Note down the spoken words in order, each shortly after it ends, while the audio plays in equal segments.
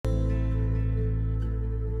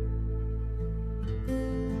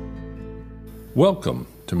Welcome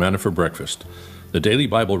to Manna for Breakfast, the daily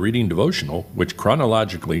Bible reading devotional which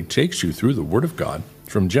chronologically takes you through the Word of God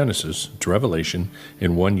from Genesis to Revelation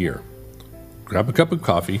in 1 year. Grab a cup of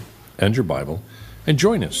coffee and your Bible and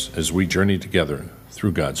join us as we journey together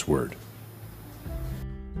through God's Word.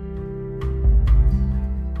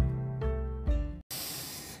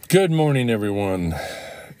 Good morning, everyone.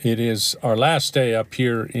 It is our last day up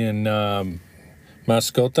here in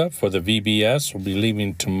Mascota for the VBS. We'll be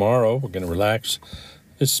leaving tomorrow. We're going to relax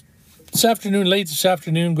this afternoon, late this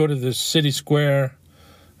afternoon, go to the city square,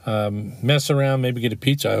 mess around, maybe get a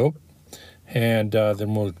pizza, I hope. And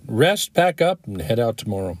then we'll rest, pack up, and head out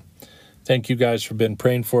tomorrow. Thank you guys for been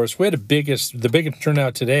praying for us. We had the biggest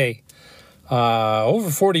turnout today.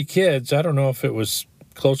 Over 40 kids. I don't know if it was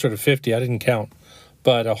closer to 50. I didn't count.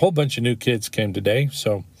 But a whole bunch of new kids came today.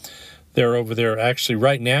 So they're over there. Actually,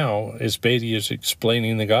 right now, Beatty is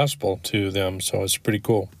explaining the gospel to them. So it's pretty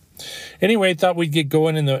cool. Anyway, thought we'd get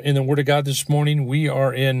going in the Word of God this morning. We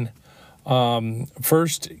are in 1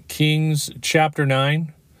 Kings chapter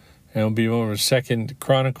 9. And we'll be over 2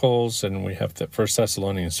 Chronicles, and we have the 1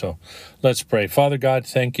 Thessalonians. So let's pray. Father God,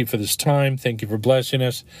 thank you for this time. Thank you for blessing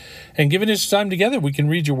us and giving us time together. We can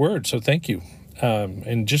read your word, so thank you.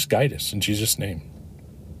 And just guide us in Jesus' name.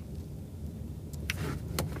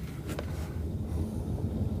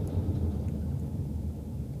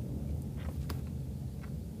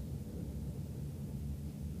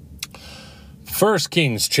 First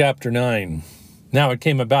Kings chapter 9. Now it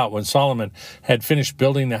came about when Solomon had finished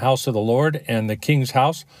building the house of the Lord and the king's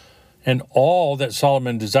house, and all that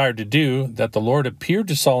Solomon desired to do, that the Lord appeared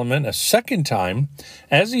to Solomon a second time,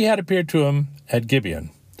 as he had appeared to him at Gibeon.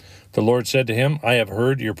 The Lord said to him, I have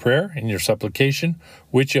heard your prayer and your supplication,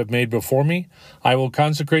 which you have made before me. I will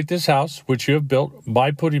consecrate this house, which you have built, by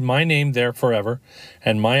putting my name there forever,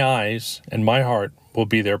 and my eyes and my heart will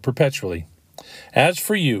be there perpetually. As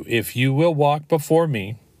for you, if you will walk before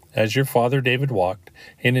me, as your father David walked,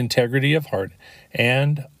 in integrity of heart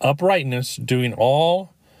and uprightness, doing according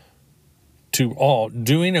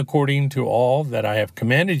to all that I have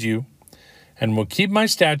commanded you, and will keep my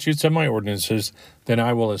statutes and my ordinances, then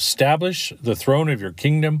I will establish the throne of your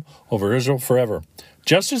kingdom over Israel forever,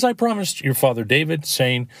 just as I promised your father David,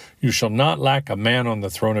 saying, you shall not lack a man on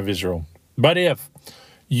the throne of Israel. But if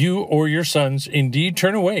you or your sons indeed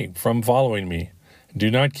turn away from following me, do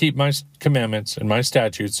not keep my commandments and my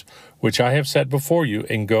statutes, which I have set before you,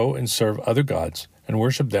 and go and serve other gods and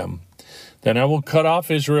worship them, then I will cut off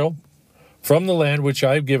Israel from the land which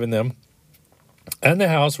I have given them, and the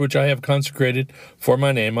house which I have consecrated for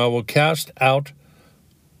my name I will cast out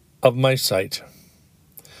of my sight.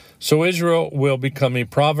 So Israel will become a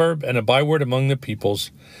proverb and a byword among the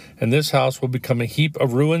peoples, and this house will become a heap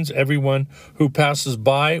of ruins. Everyone who passes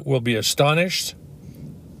by will be astonished,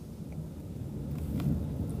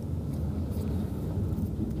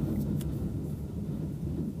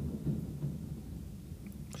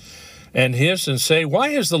 and hiss and say, why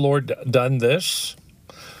has the Lord done this?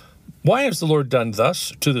 Why has the Lord done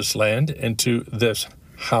thus to this land and to this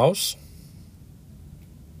house?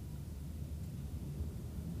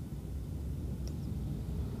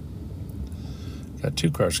 Got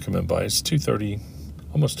two cars coming by. It's 2:30,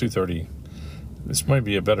 almost 2:30. This might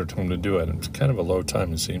be a better time to do it. It's kind of a low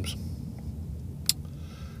time, it seems.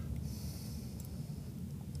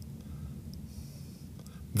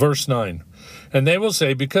 Verse 9. And they will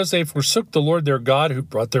say, because they forsook the Lord their God, who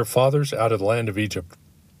brought their fathers out of the land of Egypt,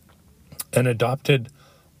 and adopted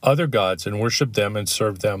other gods, and worshipped them, and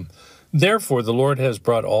served them. Therefore the Lord has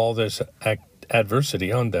brought all this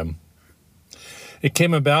adversity on them. It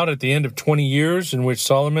came about at the end of 20 years, in which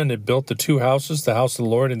Solomon had built the two houses, the house of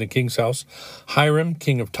the Lord and the king's house. Hiram,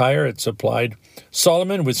 king of Tyre, had supplied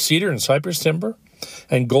Solomon with cedar and cypress timber,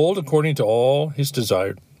 and gold according to all his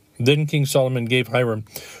desire. Then King Solomon gave Hiram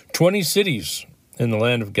 20 cities in the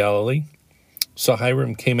land of Galilee. So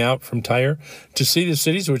Hiram came out from Tyre to see the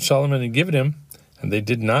cities which Solomon had given him, and they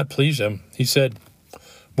did not please him. He said,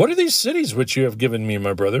 what are these cities which you have given me,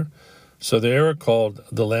 my brother? So they are called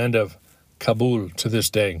the land of Kabul to this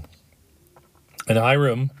day. And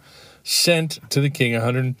Hiram sent to the king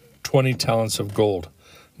 120 talents of gold.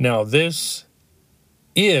 Now this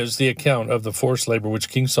is the account of the forced labor which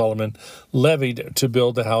King Solomon levied to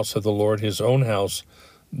build the house of the Lord, his own house,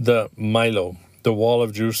 the Milo, the wall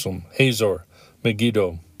of Jerusalem, Hazor,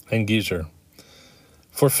 Megiddo, and Gezer.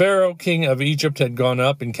 For Pharaoh, king of Egypt, had gone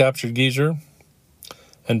up and captured Gezer,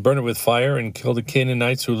 and burned it with fire, and killed the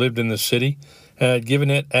Canaanites who lived in the city, and had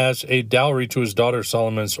given it as a dowry to his daughter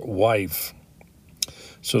Solomon's wife.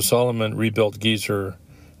 So Solomon rebuilt Gezer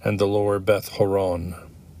and the lower Beth Horon.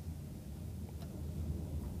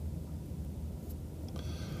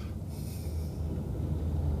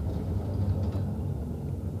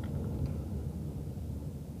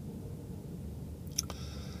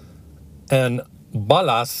 and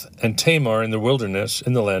Baalath and Tamar in the wilderness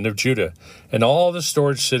in the land of Judah, and all the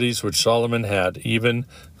storage cities which Solomon had, even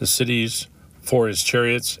the cities for his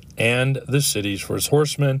chariots and the cities for his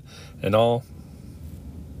horsemen, and all.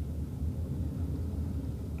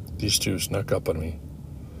 These two snuck up on me,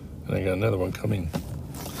 and I got another one coming.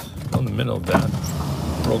 I'm in the middle of that.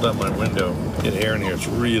 Rolled out my window, get air in here. It's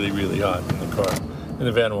really, really hot in the car, in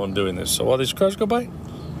the van while I'm doing this. So while these cars go by,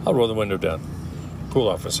 I'll roll the window down, cool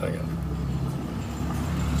off a second.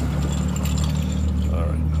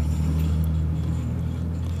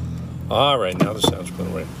 All right, now the sound's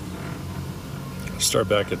going away. Start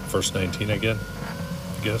back at verse 19 again,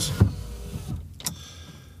 I guess.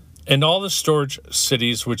 And all the storage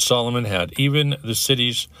cities which Solomon had, even the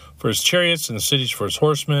cities for his chariots and the cities for his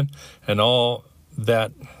horsemen, and all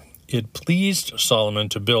that it pleased Solomon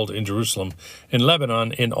to build in Jerusalem, in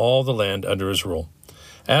Lebanon, in all the land under his rule.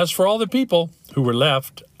 As for all the people who were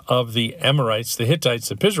left of the Amorites, the Hittites,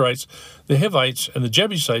 the Pizrites, the Hivites, and the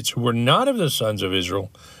Jebusites, who were not of the sons of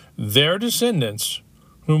Israel, their descendants,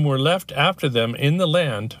 whom were left after them in the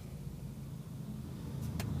land,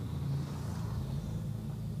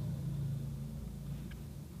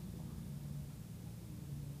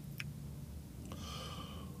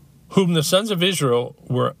 whom the sons of Israel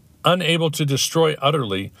were unable to destroy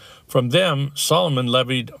utterly, from them Solomon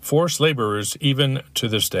levied forced laborers even to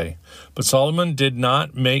this day. But Solomon did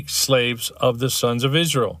not make slaves of the sons of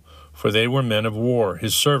Israel, for they were men of war,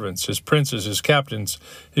 his servants, his princes, his captains,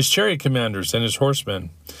 his chariot commanders, and his horsemen.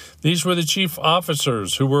 These were the chief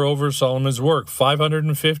officers who were over Solomon's work,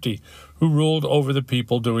 550, who ruled over the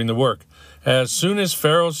people doing the work. As soon as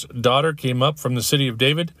Pharaoh's daughter came up from the city of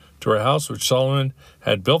David to her house which Solomon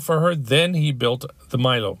had built for her, then he built the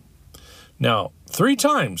Milo. Now, 3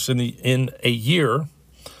 times in a year,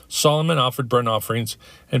 Solomon offered burnt offerings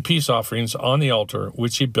and peace offerings on the altar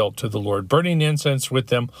which he built to the Lord, burning incense with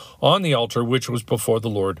them on the altar which was before the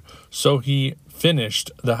Lord. So he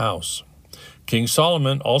finished the house. King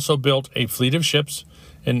Solomon also built a fleet of ships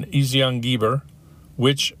in Ezion-Geber,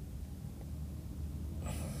 which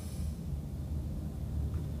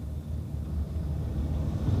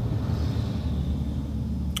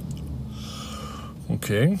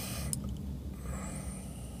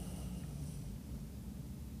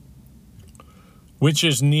which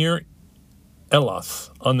is near Elath,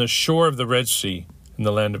 on the shore of the Red Sea, in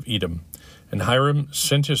the land of Edom. And Hiram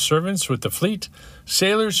sent his servants with the fleet,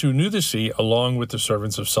 sailors who knew the sea, along with the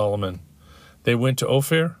servants of Solomon. They went to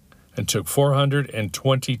Ophir and took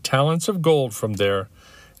 420 talents of gold from there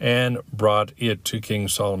and brought it to King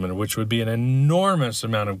Solomon, which would be an enormous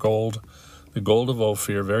amount of gold. The gold of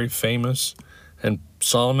Ophir, very famous. And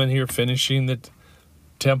Solomon here finishing the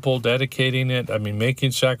temple, dedicating it,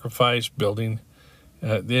 making sacrifice, building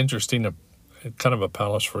the interesting, kind of a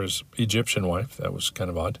palace for his Egyptian wife. That was kind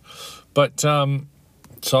of odd. But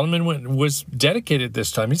Solomon was dedicated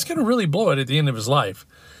this time. He's going to really blow it at the end of his life.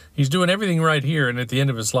 He's doing everything right here, and at the end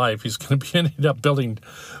of his life, he's going to be ended up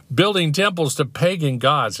building temples to pagan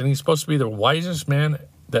gods, and he's supposed to be the wisest man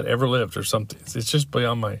that ever lived or something. It's just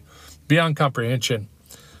beyond comprehension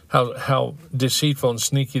how deceitful and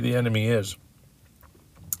sneaky the enemy is.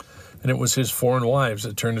 And it was his foreign wives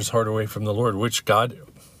that turned his heart away from the Lord, which God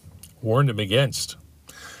warned him against.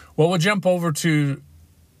 Well, we'll jump over to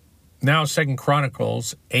now 2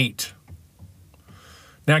 Chronicles 8.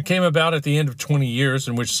 Now it came about at the end of 20 years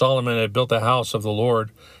in which Solomon had built the house of the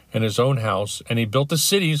Lord and his own house, and he built the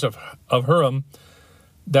cities of Huram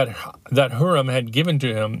that Huram had given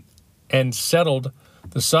to him, and settled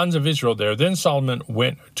the sons of Israel there. Then Solomon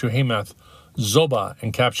went to Hamath Zobah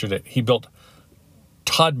and captured it. He built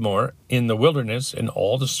Tadmor in the wilderness and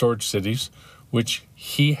all the storage cities which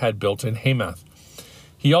he had built in Hamath.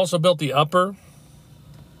 He also built the upper.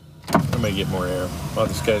 I may get more air while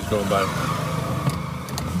this guy's going by.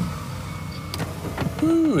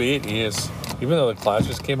 Ooh, it is. Even though the clouds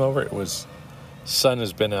just came over, sun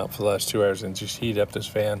has been out for the last 2 hours and just heated up this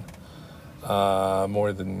fan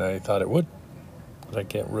more than I thought it would. But I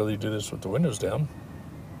can't really do this with the windows down.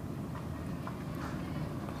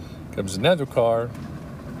 Comes another car.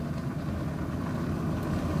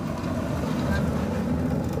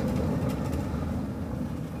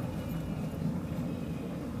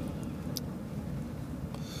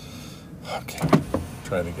 Okay,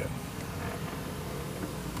 try it again.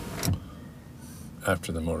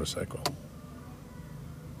 After the motorcycle.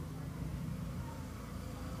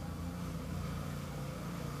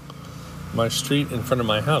 My street in front of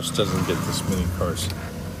my house doesn't get this many cars.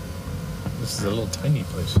 This is a little tiny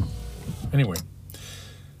place. Anyway.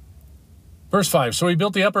 Verse 5. So he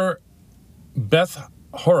built the upper Beth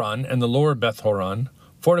Horon and the lower Beth Horon,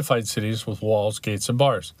 fortified cities with walls, gates, and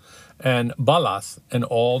bars, and Baalath, and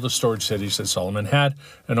all the storage cities that Solomon had,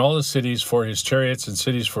 and all the cities for his chariots, and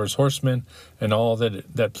cities for his horsemen, and all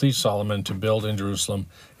that pleased Solomon to build in Jerusalem,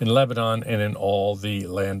 in Lebanon, and in all the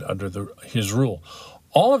land under his rule.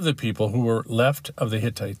 All of the people who were left of the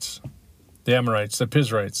Hittites, the Amorites, the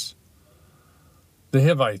Pizrites, the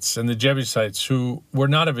Hivites, and the Jebusites, who were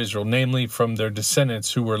not of Israel, namely from their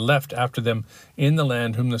descendants who were left after them in the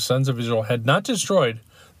land, whom the sons of Israel had not destroyed,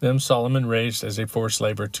 them Solomon raised as a forced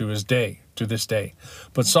labor to this day.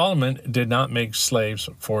 But Solomon did not make slaves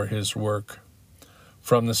for his work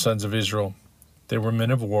from the sons of Israel. They were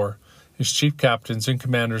men of war, his chief captains and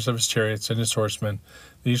commanders of his chariots and his horsemen.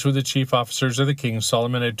 These were the chief officers of the king.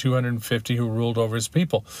 Solomon had 250 who ruled over his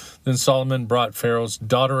people. Then Solomon brought Pharaoh's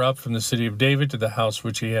daughter up from the city of David to the house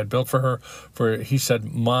which he had built for her. For he said,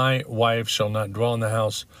 my wife shall not dwell in the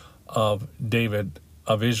house of David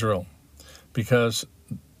of Israel, because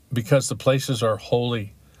the places are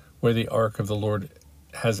holy where the ark of the Lord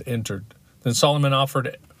has entered. Then Solomon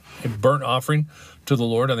offered a burnt offering to the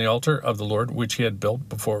Lord on the altar of the Lord, which he had built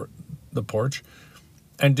before the porch,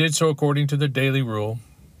 and did so according to the daily rule,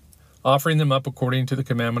 offering them up according to the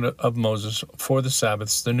commandment of Moses for the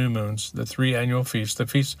Sabbaths, the new moons, the 3 annual feasts, the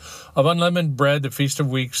feast of unleavened bread, the feast of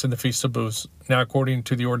weeks, and the feast of booths. Now according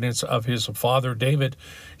to the ordinance of his father David,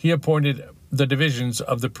 he appointed the divisions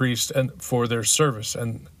of the priests and for their service,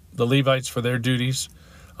 and the Levites for their duties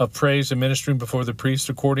of praise and ministering before the priest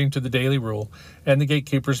according to the daily rule, and the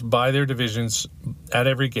gatekeepers by their divisions at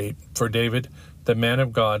every gate. For David, the man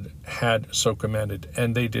of God, had so commanded,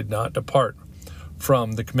 and they did not depart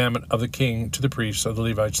from the commandment of the king to the priests of the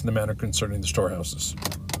Levites in the manner concerning the storehouses.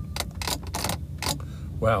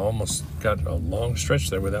 Wow, almost got a long stretch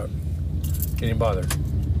there without getting bothered.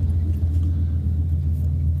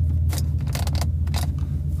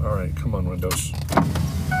 All right, come on, Windows.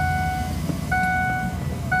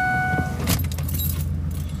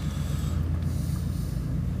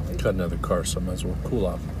 Got another car, so I might as well cool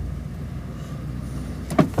off.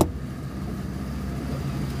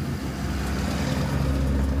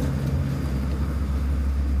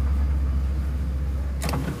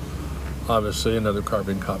 Obviously, another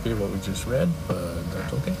carbon copy of what we just read, but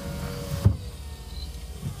that's okay.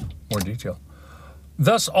 More detail.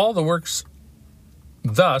 Thus, all the work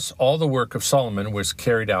of Solomon was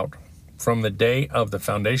carried out from the day of the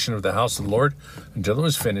foundation of the house of the Lord until it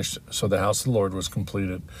was finished, so the house of the Lord was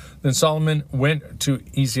completed. Then Solomon went to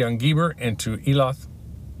Ezion-Geber and to Eloth,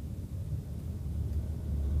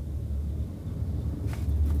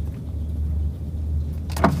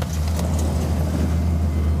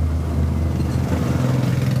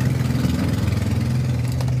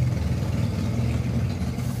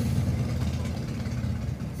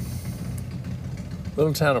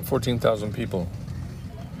 little town of 14,000 people.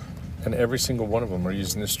 And every single one of them are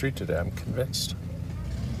using the street today, I'm convinced.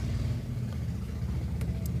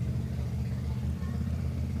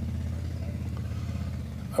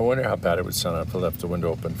 I wonder how bad it would sound if I left the window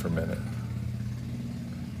open for a minute.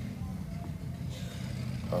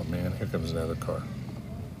 Oh man, here comes another car.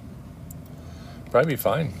 Probably be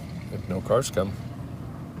fine if no cars come.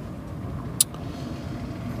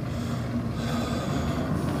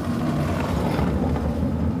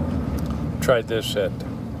 Tried this at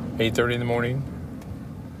 8:30 in the morning,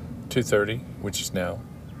 2:30, which is now.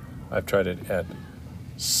 I've tried it at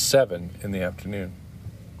 7 in the afternoon.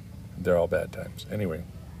 They're all bad times. Anyway.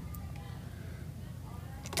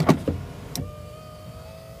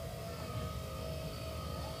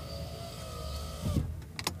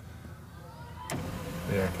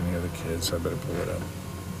 Yeah, I can hear the kids, so I better pull it up.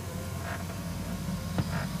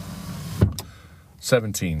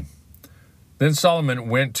 17. Then Solomon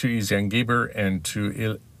went to Ezion-Geber and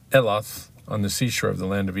to Eloth on the seashore of the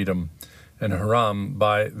land of Edom, and Hiram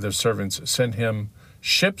by the servants sent him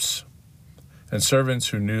ships and servants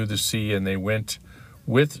who knew the sea, and they went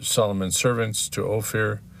with Solomon's servants to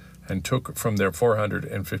Ophir and took from there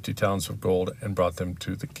 450 talents of gold and brought them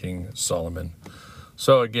to the king Solomon.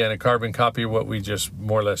 So again, a carbon copy of what we just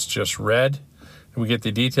more or less just read. And we get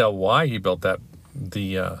the detail why he built the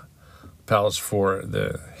palace for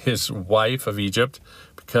his wife of Egypt,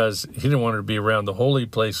 because he didn't want her to be around the holy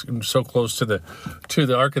place so close to the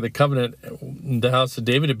Ark of the Covenant, the house that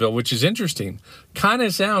David had built, which is interesting. Kind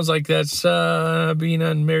of sounds like that's being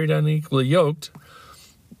unmarried, unequally yoked.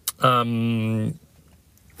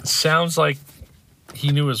 Sounds like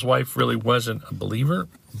he knew his wife really wasn't a believer,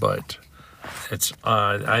 but it's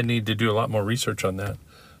I need to do a lot more research on that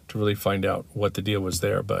to really find out what the deal was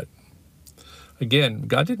there. But again,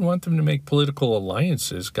 God didn't want them to make political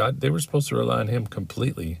alliances. They were supposed to rely on him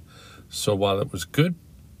completely. So while it was good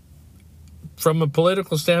from a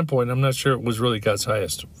political standpoint, I'm not sure it was really God's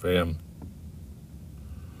highest for him.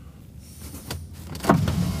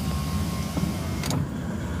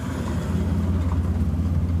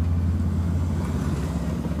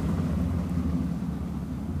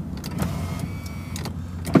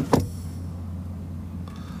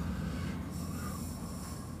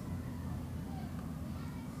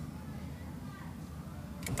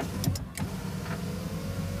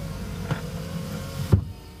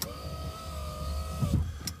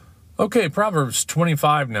 Okay, Proverbs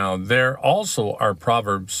 25 now. There also are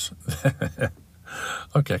Proverbs.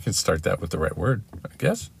 Okay, I can start that with the right word, I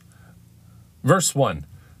guess. Verse 1.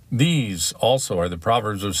 These also are the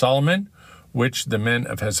Proverbs of Solomon, which the men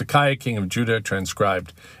of Hezekiah, king of Judah,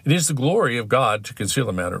 transcribed. It is the glory of God to conceal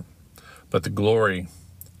a matter, but the glory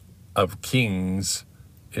of kings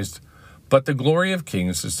is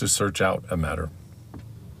to search out a matter.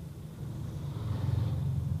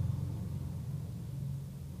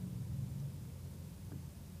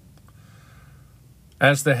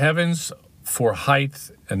 As the heavens for height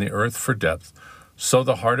and the earth for depth, so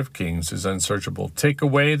the heart of kings is unsearchable. Take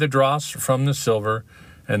away the dross from the silver,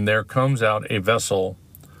 and there comes out a vessel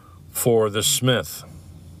for the smith.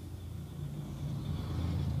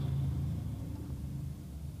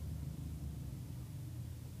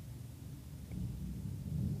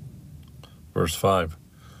 Verse 5.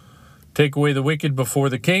 Take away the wicked before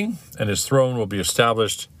the king, and his throne will be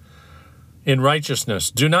established in righteousness.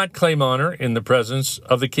 Do not claim honor in the presence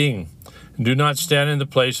of the king. Do not stand in the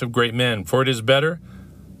place of great men, for it is better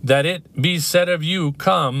that it be said of you,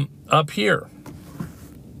 come up here.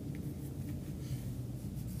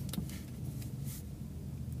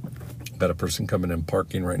 Got a person coming in,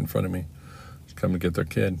 parking right in front of me. Just coming to get their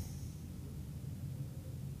kid.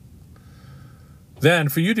 Then,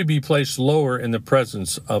 for you to be placed lower in the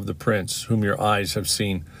presence of the prince, whom your eyes have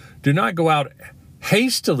seen, do not go out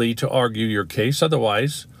hastily to argue your case.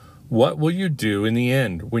 Otherwise, what will you do in the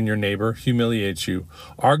end when your neighbor humiliates you?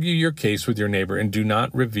 Argue your case with your neighbor and do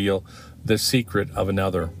not reveal the secret of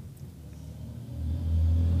another.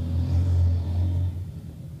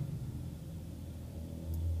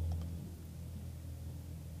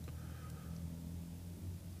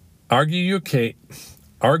 Argue your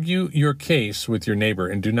case with your neighbor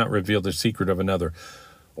and do not reveal the secret of another,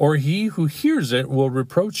 or he who hears it will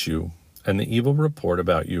reproach you, and the evil report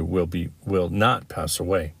about you will not pass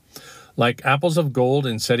away. Like apples of gold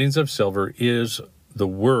in settings of silver is a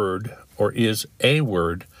word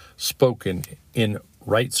spoken in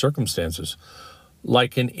right circumstances.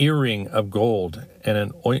 Like an earring of gold and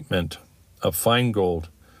an ointment of fine gold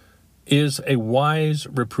is a wise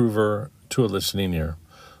reprover to a listening ear.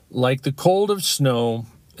 Like the cold of snow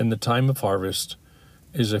in the time of harvest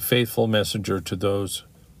is a faithful messenger to those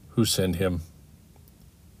who send him.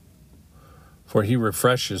 For he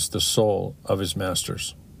refreshes the soul of his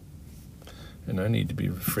masters. And I need to be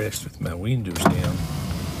refreshed with my windows down.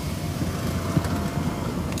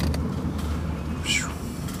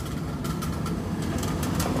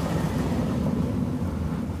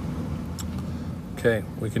 Okay,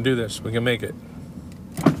 we can do this. We can make it.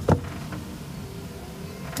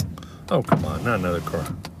 Oh, come on, not another car.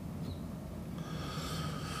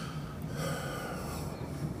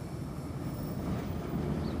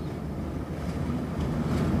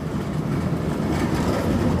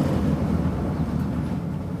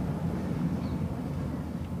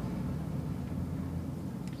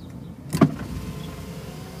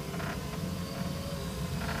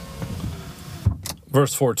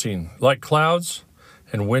 Verse 14, like clouds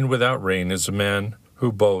and wind without rain is a man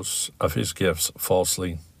who boasts of his gifts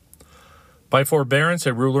falsely. By forbearance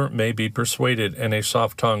a ruler may be persuaded, and a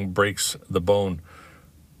soft tongue breaks the bone.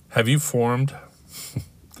 Have you found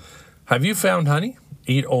honey?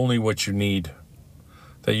 Eat only what you need,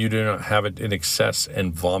 that you do not have it in excess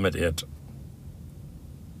and vomit it.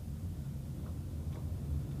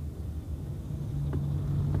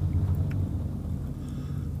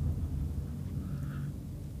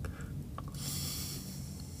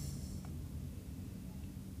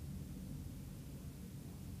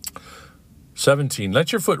 "17.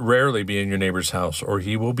 Let your foot rarely be in your neighbor's house, or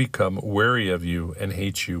he will become weary of you and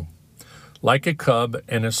hate you. Like a cub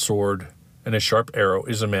and a sword and a sharp arrow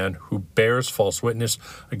is a man who bears false witness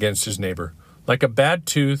against his neighbor. Like a bad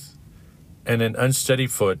tooth and an unsteady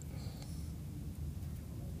foot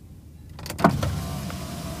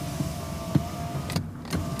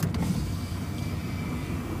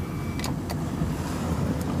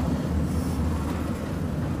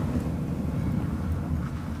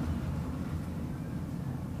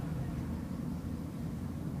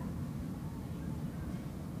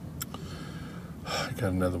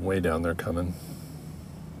Got another way down there coming.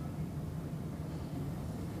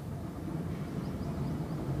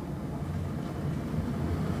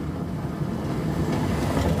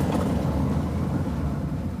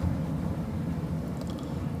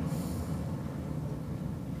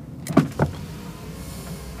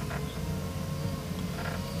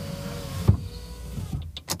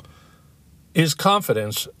 Is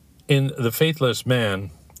confidence in the faithless man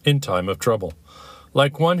in time of trouble,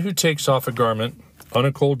 like one who takes off a garment on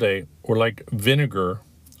a cold day, or like vinegar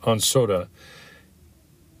on soda,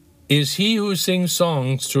 is he who sings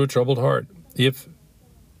songs to a troubled heart. If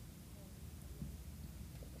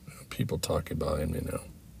people talking behind me now.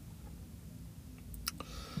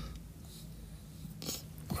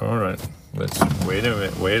 All right, let's wait a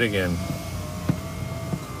minute, wait again.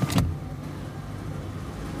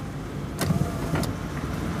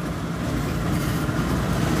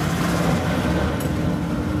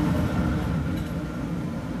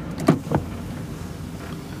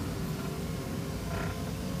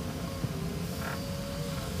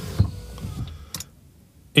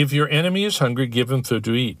 If your enemy is hungry, give him food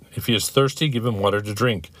to eat. If he is thirsty, give him water to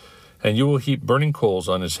drink. And you will heap burning coals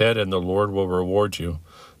on his head, and the Lord will reward you.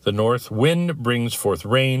 The north wind brings forth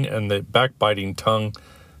rain, and the backbiting tongue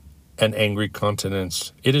and angry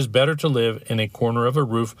countenance. It is better to live in a corner of a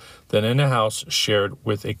roof than in a house shared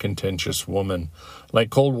with a contentious woman. Like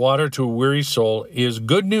cold water to a weary soul is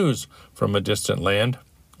good news from a distant land.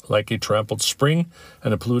 Like a trampled spring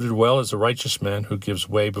and a polluted well is a righteous man who gives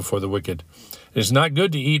way before the wicked. It is not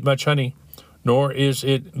good to eat much honey, nor is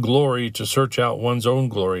it glory to search out one's own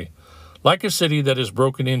glory. Like a city that is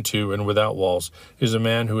broken into and without walls is a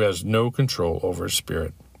man who has no control over his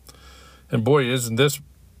spirit. And boy, isn't this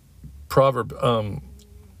proverb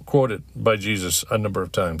quoted by Jesus a number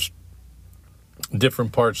of times.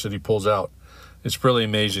 Different parts that he pulls out. It's really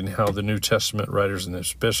amazing how the New Testament writers, and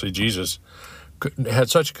especially Jesus, had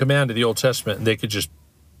such a command of the Old Testament, and they could just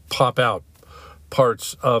pop out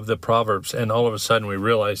parts of the Proverbs, and all of a sudden we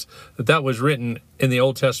realize that that was written in the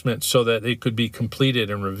Old Testament so that it could be completed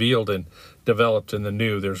and revealed and developed in the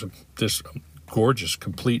New. There's this gorgeous,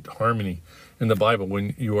 complete harmony in the Bible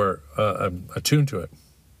when you are attuned to it.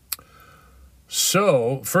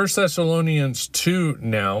 So, 1 Thessalonians 2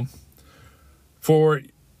 now, for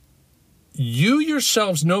you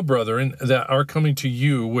yourselves know, brethren, that our coming to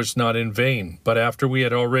you was not in vain, but after we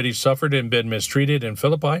had already suffered and been mistreated in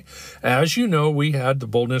Philippi, as you know, we had the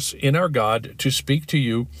boldness in our God to speak to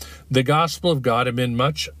you the gospel of God amid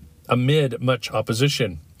much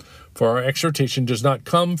opposition. For our exhortation does not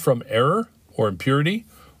come from error or impurity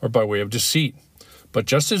or by way of deceit, but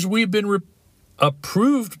just as we've been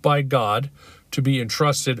approved by God to be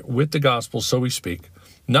entrusted with the gospel, so we speak,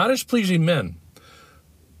 not as pleasing men,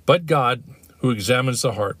 but God, who examines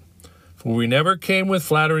the heart. For we never came with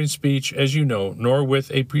flattering speech, as you know, nor with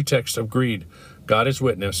a pretext of greed. God is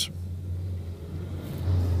witness.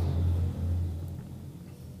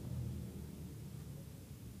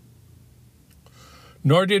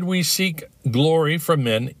 Nor did we seek glory from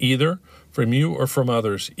men, either from you or from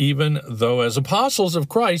others, even though as apostles of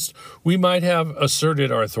Christ we might have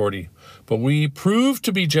asserted our authority. But we proved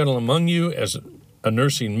to be gentle among you, as a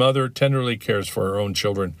nursing mother tenderly cares for her own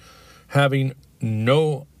children, having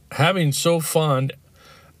so fond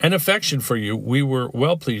an affection for you, we were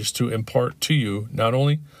well pleased to impart to you not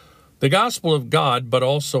only the gospel of God, but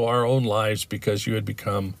also our own lives, because you had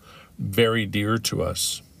become very dear to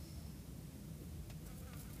us.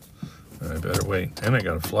 I better wait. And I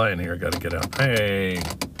got a fly in here. I got to get out. Hey,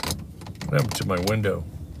 what happened to my window?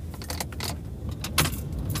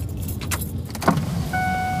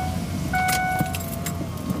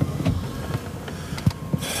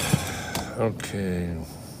 Okay.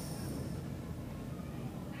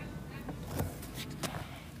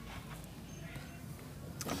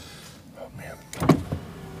 Oh, man.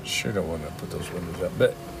 Sure don't want to put those windows up,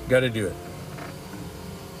 but got to do it.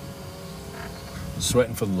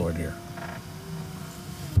 Sweating for the Lord here.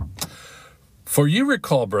 For you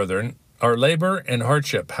recall, brethren, our labor and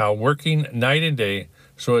hardship, how working night and day,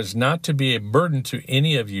 so as not to be a burden to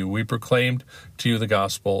any of you, we proclaimed to you the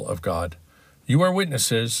gospel of God. You are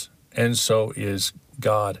witnesses, and so is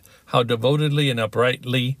God, how devotedly and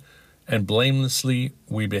uprightly and blamelessly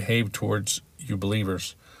we behave towards you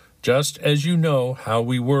believers, just as you know how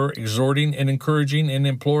we were exhorting and encouraging and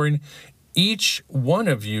imploring each one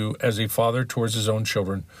of you as a father towards his own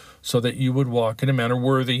children, so that you would walk in a manner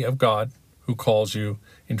worthy of God, who calls you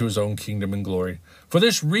into his own kingdom and glory. For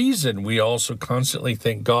this reason, we also constantly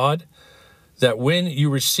thank God that when you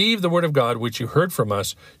received the word of God, which you heard from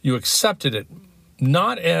us, you accepted it,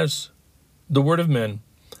 not as the word of men,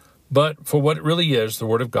 but for what it really is, the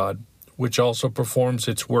word of God, which also performs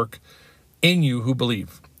its work in you who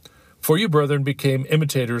believe. For you, brethren, became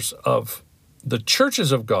imitators of the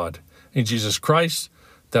churches of God in Jesus Christ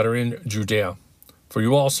that are in Judea. For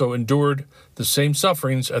you also endured the same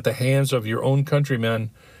sufferings at the hands of your own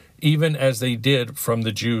countrymen, even as they did from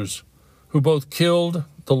the Jews, who both killed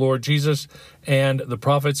the Lord Jesus and the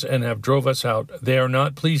prophets and have drove us out. They are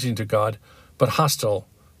not pleasing to God, but hostile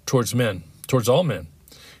towards men, towards all men,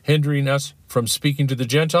 hindering us from speaking to the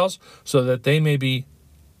Gentiles so that they may be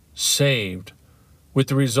saved, with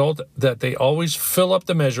the result that they always fill up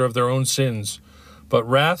the measure of their own sins. But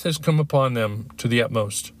wrath has come upon them to the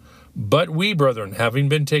utmost. But we, brethren, having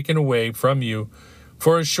been taken away from you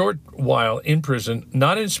for a short while in prison,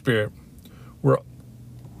 not in spirit, we're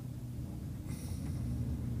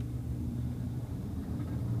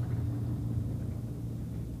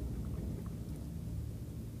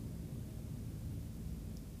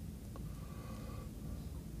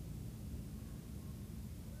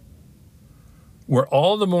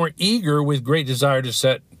all the more eager with great desire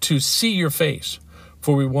to see your face.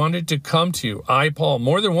 For we wanted to come to you, I, Paul,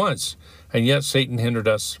 more than once, and yet Satan hindered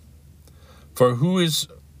us. For who is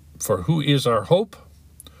our hope,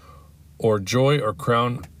 or joy, or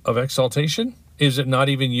crown of exaltation? Is it not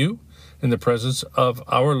even you, in the presence of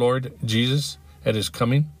our Lord Jesus at his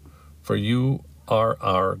coming? For you are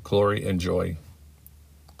our glory and joy.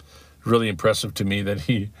 Really impressive to me that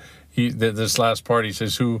this last part, he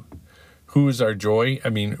says, who is our joy? I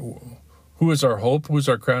mean, who is our hope? Who is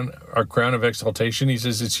our crown of exaltation? He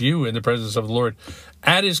says, it's you in the presence of the Lord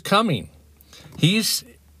at his coming. He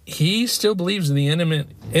still believes in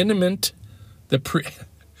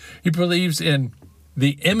he believes in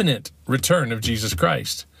the imminent return of Jesus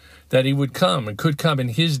Christ, that he would come and could come in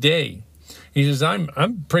his day. He says,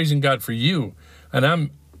 I'm praising God for you, and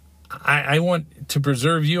I want to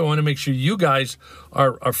preserve you. I want to make sure you guys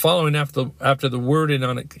are following after the word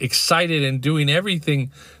and excited and doing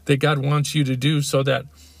everything that God wants you to do, so that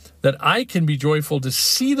I can be joyful to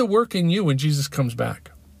see the work in you when Jesus comes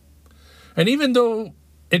back. And even though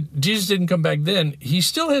Jesus didn't come back then, he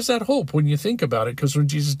still has that hope when you think about it, because when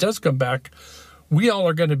Jesus does come back, we all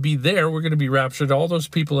are going to be there. We're going to be raptured. All those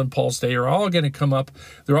people in Paul's day are all going to come up.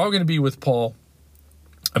 They're all going to be with Paul,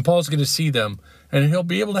 and Paul's going to see them, and he'll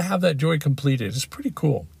be able to have that joy completed. It's pretty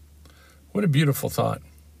cool. What a beautiful thought.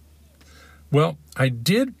 Well, I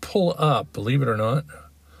did pull up, believe it or not,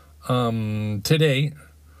 today,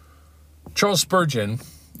 Charles Spurgeon.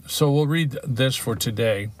 So we'll read this for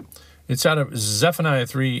today. It's out of Zephaniah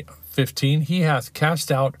 3:15. He hath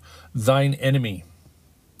cast out thine enemy.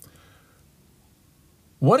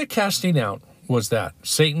 What a casting out was that?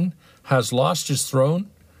 Satan has lost his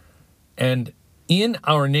throne, and in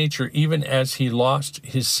our nature, even as he lost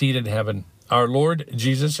his seat in heaven, our Lord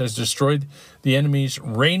Jesus has destroyed the enemy's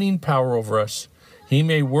reigning power over us. He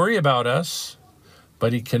may worry about us,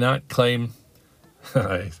 but he cannot claim.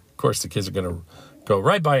 Of course, the kids are going to go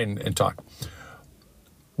right by and talk.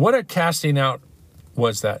 What a casting out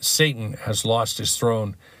was that? Satan has lost his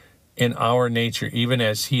throne in our nature, even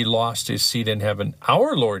as he lost his seat in heaven.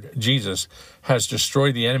 Our Lord Jesus has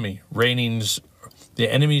destroyed the enemy's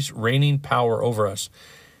reigning power over us.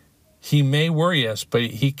 He may worry us, but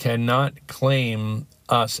he cannot claim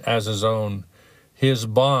us as his own. His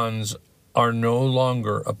bonds are no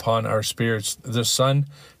longer upon our spirits. The Son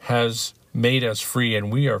has made us free,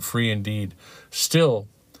 and we are free indeed. Still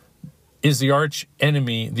is the arch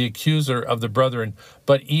enemy, the accuser of the brethren,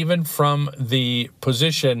 but even from the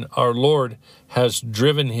position our Lord has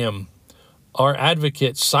driven him. Our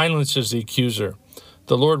advocate silences the accuser.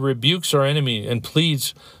 The Lord rebukes our enemy and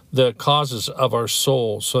pleads the causes of our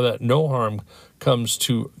soul, so that no harm comes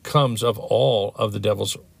of all of the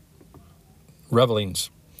devil's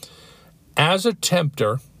revelings. As a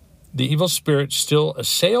tempter, the evil spirit still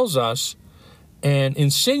assails us and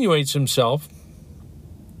insinuates himself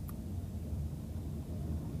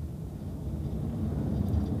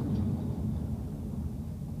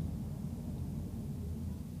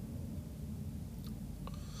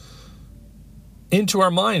into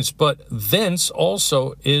our minds, but thence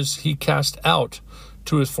also is he cast out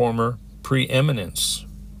to his former preeminence.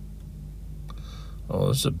 Oh,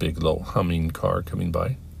 this is a big, low humming car coming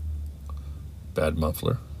by. Bad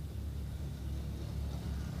muffler.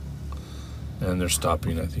 And they're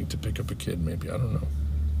stopping, I think, to pick up a kid, maybe. I don't know.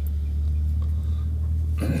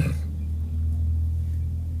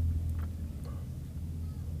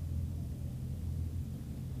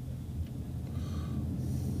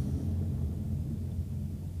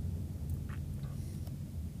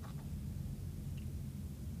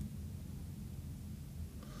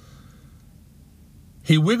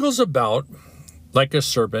 He wiggles about like a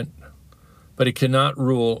serpent, but he cannot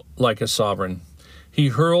rule like a sovereign. He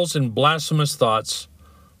hurls in blasphemous thoughts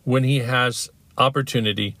when he has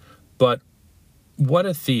opportunity, but what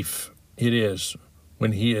a thief it is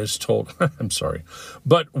when he is told,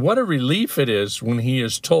 but what a relief it is when he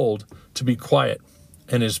is told to be quiet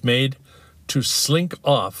and is made to slink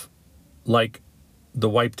off like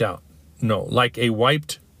like a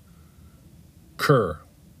wiped cur,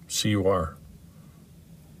 C-U-R.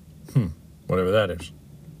 Whatever that is.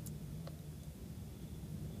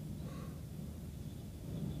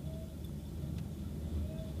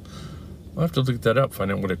 I'll have to look that up,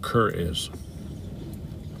 find out what a cur is.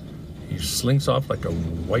 He slinks off like a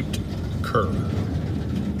wiped cur.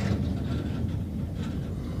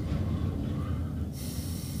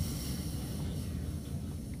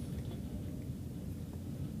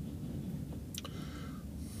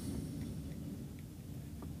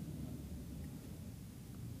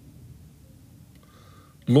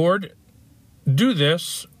 Lord, do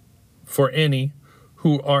this for any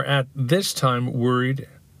who are at this time worried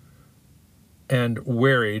and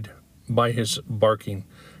wearied by his barking.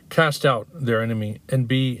 Cast out their enemy and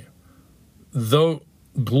be thou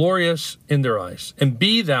glorious in their eyes. And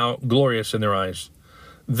be thou glorious in their eyes.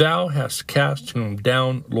 Thou hast cast him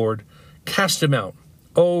down, Lord. Cast him out.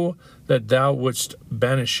 Oh, that thou wouldst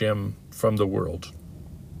banish him from the world.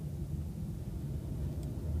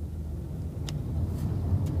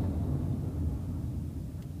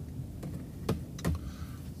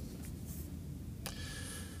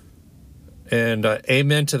 And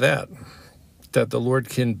amen to that the Lord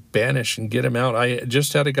can banish and get him out. I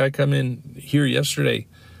just had a guy come in here yesterday.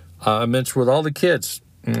 I mentioned with all the kids,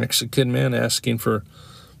 Mexican man asking for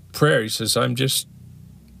prayer. He says, I'm just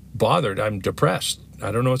bothered. I'm depressed.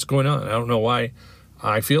 I don't know what's going on. I don't know why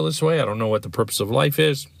I feel this way. I don't know what the purpose of life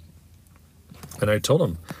is. And I told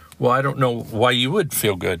him, well, I don't know why you would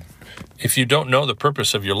feel good. If you don't know the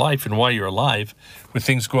purpose of your life and why you're alive, with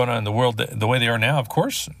things going on in the world the way they are now, of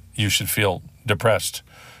course you should feel depressed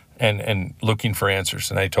and looking for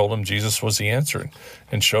answers. And I told him Jesus was the answer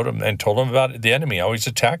and showed him and told him about the enemy always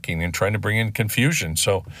attacking and trying to bring in confusion.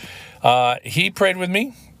 So he prayed with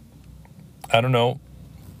me. I don't know.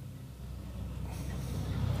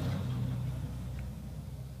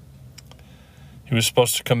 He was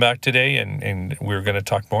supposed to come back today, and we were going to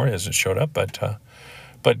talk more. He hasn't showed up, but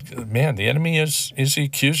man, the enemy is the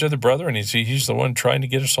accuser of the brother, and he's the one trying to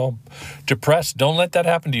get us all depressed. Don't let that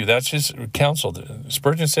happen to you. That's his counsel.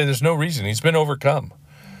 Spurgeon say there's no reason. He's been overcome.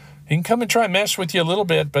 He can come and try and mess with you a little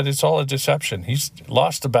bit, but it's all a deception. He's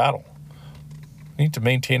lost the battle. We need to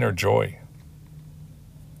maintain our joy.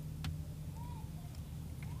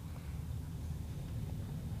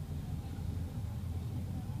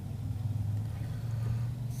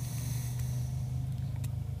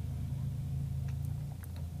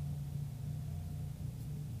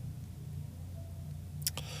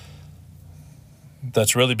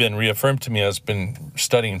 That's really been reaffirmed to me. I've been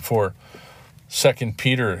studying for 2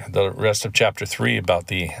 Peter, the rest of chapter 3, about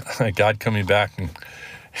the God coming back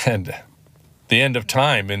and the end of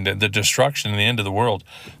time and the destruction and the end of the world.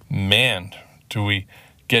 Man, we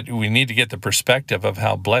need to get the perspective of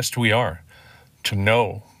how blessed we are to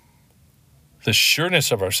know the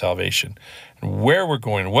sureness of our salvation, and where we're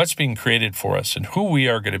going, what's being created for us, and who we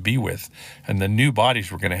are going to be with, and the new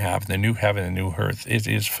bodies we're going to have, the new heaven and new earth. It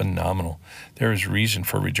is phenomenal. There is reason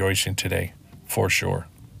for rejoicing today, for sure.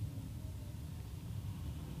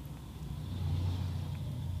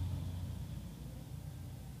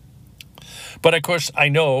 But of course, I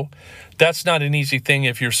know that's not an easy thing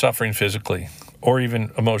if you're suffering physically, or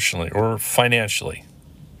even emotionally, or financially.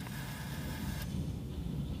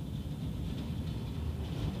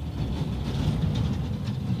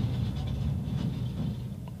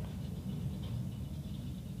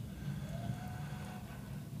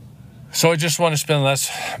 So I just want to spend the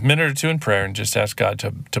last minute or two in prayer and just ask God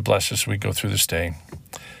to bless us as we go through this day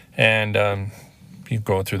and keep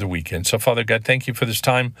going through the weekend. So, Father God, thank you for this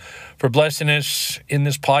time, for blessing us in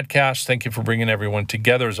this podcast. Thank you for bringing everyone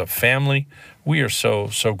together as a family. We are so,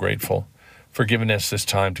 so grateful for giving us this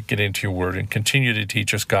time to get into your word and continue to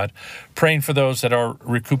teach us, God. Praying for those that are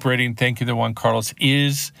recuperating. Thank you that Juan Carlos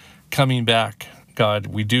is coming back. God,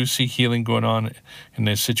 we do see healing going on in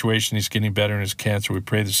this situation. He's getting better in his cancer. We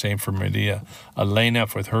pray the same for Maria Elena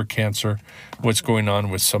with her cancer, what's going on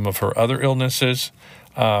with some of her other illnesses.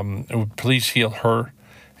 Please heal her.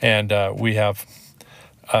 And we have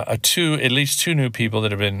at least two new people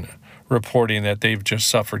that have been reporting that they've just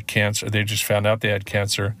suffered cancer. They just found out they had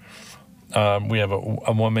cancer. We have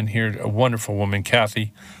a woman here, a wonderful woman,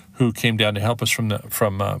 Kathy, who came down to help us from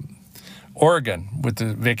Oregon with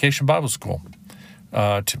the Vacation Bible School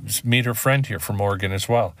to meet her friend here from Oregon as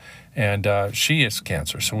well. And she is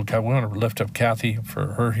cancer. So we want to lift up Kathy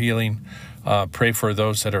for her healing. Pray for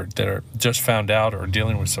those that are just found out or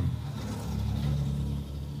dealing with some.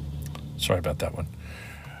 Sorry about that one.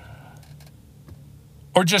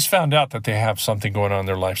 Or just found out that they have something going on in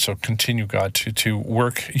their life. So continue, God, to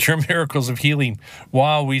work your miracles of healing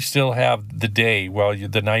while we still have the day, while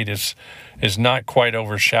the night is not quite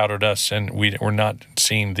overshadowed us, and we're not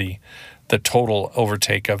seeing the total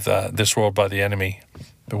overtake of this world by the enemy.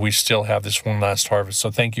 But we still have this one last harvest.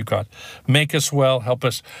 So thank you, God. Make us well. Help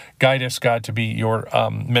us. Guide us, God, to be your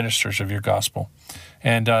ministers of your gospel.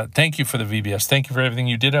 And thank you for the VBS. Thank you for everything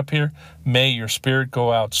you did up here. May your spirit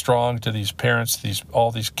go out strong to these parents,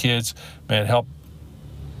 all these kids. May it help.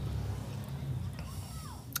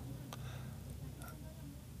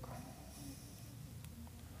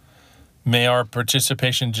 May our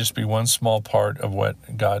participation just be one small part of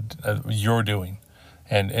what, God, you're doing.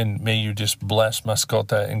 And may you just bless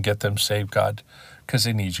Mascota and get them saved, God, because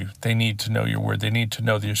they need you. They need to know your word. They need to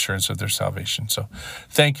know the assurance of their salvation. So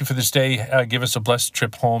thank you for this day. Give us a blessed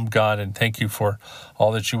trip home, God, and thank you for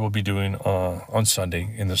all that you will be doing on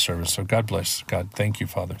Sunday in the service. So God bless. God, thank you,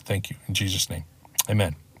 Father. Thank you. In Jesus' name,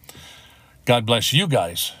 amen. God bless you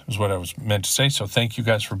guys is what I was meant to say. So thank you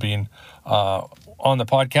guys for being on the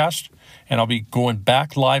podcast. And I'll be going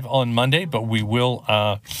back live on Monday, but we will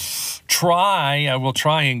I will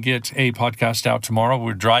try and get a podcast out tomorrow.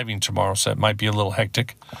 We're driving tomorrow, so it might be a little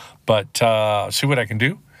hectic, but see what I can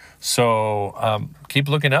do. So keep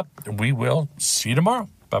looking up. We will see you tomorrow.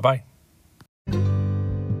 Bye-bye.